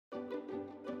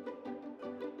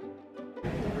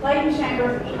Clayton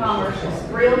Chamber of Commerce is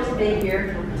thrilled to be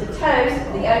here to toast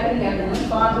the opening of the new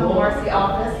Fonville Morisey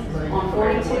office on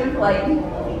 42 in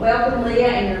Clayton. Welcome, Leah,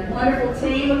 and your wonderful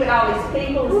team. Look at all these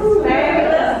people. This is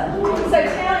fabulous. So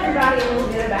tell everybody a little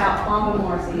bit about Fonville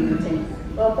Morisey and your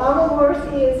team. Well, Fonville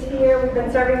Morisey is here. We've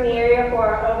been serving the area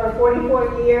for over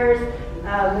 44 years.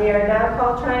 We are now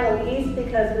called Triangle East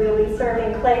because we will be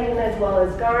serving Clayton as well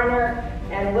as Garner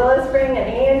and Willow Spring and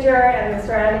Anger and the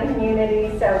surrounding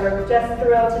community. So we're just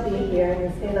thrilled to be here in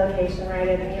this new location right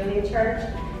at Amelia Church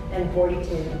and 42.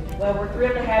 Well, we're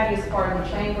thrilled to have you as part of the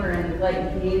chamber and the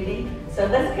Clayton community. So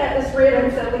let's cut this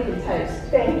ribbon so we can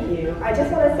toast. Thank you. I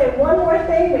just want to say one more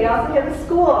thing. We also have a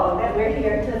school that we're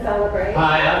here to celebrate.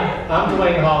 Hi, I'm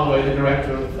Dwayne Holloway, the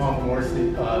director of the Fonville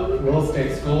Morisey Real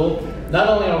Estate School. Not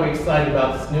only are we excited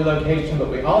about this new location, but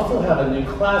we also have a new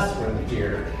classroom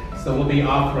here. So we'll be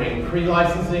offering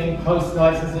pre-licensing,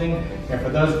 post-licensing, and for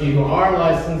those of you who are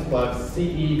licensed, we'll have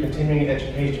CE, continuing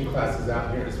education classes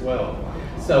out here as well.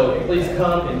 So please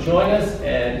come and join us,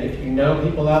 and if you know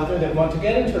people out there that want to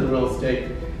get into the real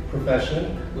estate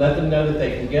profession, let them know that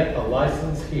they can get a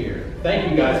license here.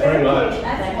 Thank you guys very much.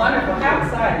 That's wonderful. How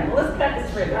exciting. Well, let's cut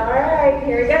this ribbon. All right,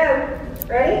 here we go.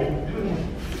 Ready?